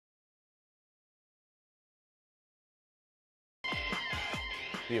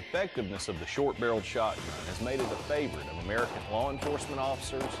The effectiveness of the short-barreled shotgun has made it a favorite of American law enforcement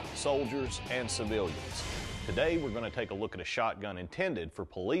officers, soldiers, and civilians. Today, we're going to take a look at a shotgun intended for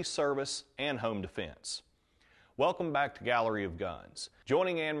police service and home defense. Welcome back to Gallery of Guns.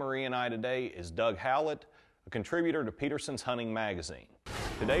 Joining Anne-Marie and I today is Doug Howlett, a contributor to Peterson's Hunting Magazine.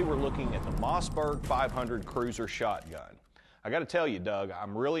 Today, we're looking at the Mossberg 500 Cruiser shotgun. I got to tell you, Doug,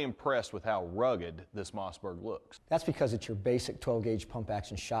 I'm really impressed with how rugged this Mossberg looks. That's because it's your basic 12-gauge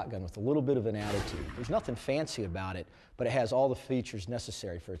pump-action shotgun with a little bit of an attitude. There's nothing fancy about it, but it has all the features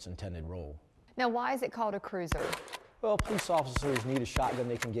necessary for its intended role. Now, why is it called a cruiser? Well, police officers need a shotgun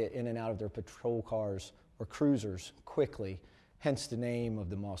they can get in and out of their patrol cars or cruisers quickly, hence the name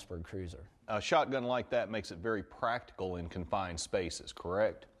of the Mossberg Cruiser. A shotgun like that makes it very practical in confined spaces,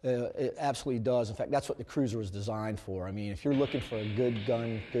 correct? It absolutely does. In fact, that's what the Cruiser was designed for. I mean, if you're looking for a good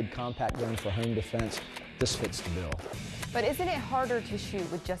gun, good compact gun for home defense, this fits the bill. But isn't it harder to shoot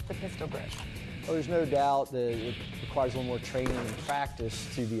with just the pistol grip? Well, there's no doubt that it requires a little more training and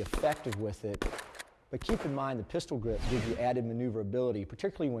practice to be effective with it. But keep in mind, the pistol grip gives you added maneuverability,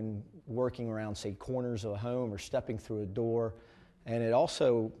 particularly when working around, say, corners of a home or stepping through a door. And it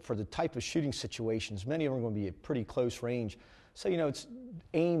also, for the type of shooting situations, many of them are going to be at pretty close range. So, you know,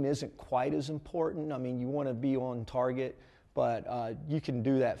 aim isn't quite as important. I mean, you want to be on target, but you can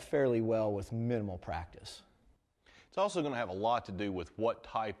do that fairly well with minimal practice. It's also going to have a lot to do with what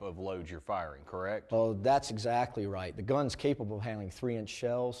type of loads you're firing, correct? Well, that's exactly right. The gun's capable of handling 3-inch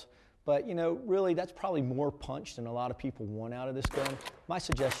shells, but, you know, really that's probably more punch than a lot of people want out of this gun. My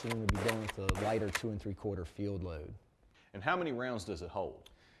suggestion would be going with a lighter 2 3/4 field load. And how many rounds does it hold?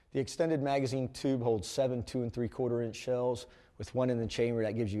 The extended magazine tube holds 7 2 3/4-inch shells with one in the chamber.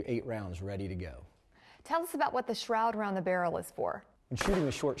 That gives you 8 rounds ready to go. Tell us about what the shroud around the barrel is for. When shooting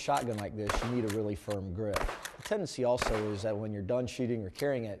a short shotgun like this, you need a really firm grip. The tendency also is that when you're done shooting or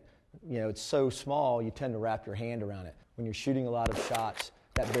carrying it, you know, it's so small you tend to wrap your hand around it. When you're shooting a lot of shots,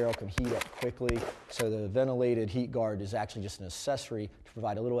 that barrel can heat up quickly, so the ventilated heat guard is actually just an accessory to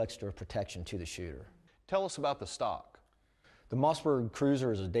provide a little extra protection to the shooter. Tell us about the stock. The Mossberg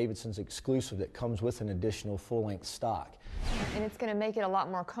Cruiser is a Davidson's exclusive that comes with an additional full-length stock. And it's going to make it a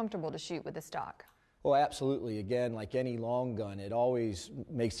lot more comfortable to shoot with the stock. Well, absolutely. Again, like any long gun, it always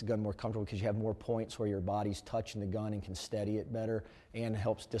makes the gun more comfortable because you have more points where your body's touching the gun and can steady it better and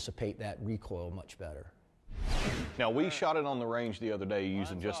helps dissipate that recoil much better. Now, we shot it on the range the other day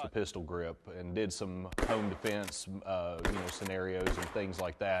using just the pistol grip and did some home defense scenarios and things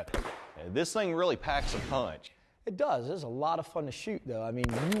like that. This thing really packs a punch. It does. It's a lot of fun to shoot, though. I mean,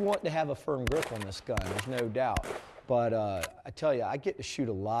 you want to have a firm grip on this gun, there's no doubt. But I tell you, I get to shoot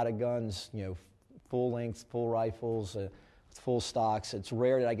a lot of guns, you know, full length, full rifles, full stocks. It's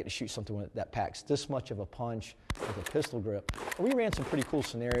rare that I get to shoot something that packs this much of a punch with a pistol grip. We ran some pretty cool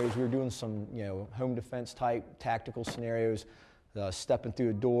scenarios. We were doing some, you know, home defense type tactical scenarios, stepping through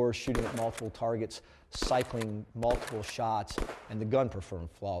a door, shooting at multiple targets, cycling multiple shots, and the gun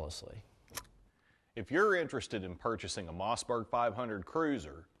performed flawlessly. If you're interested in purchasing a Mossberg 500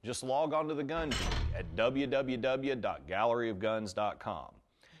 Cruiser, just log on to the gun feed at www.galleryofguns.com.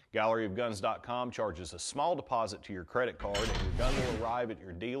 GalleryofGuns.com charges a small deposit to your credit card, and your gun will arrive at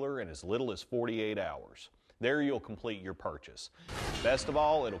your dealer in as little as 48 hours. There you'll complete your purchase. Best of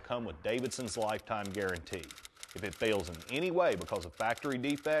all, it'll come with Davidson's lifetime guarantee. If it fails in any way because of factory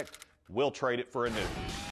defect, we'll trade it for a new one.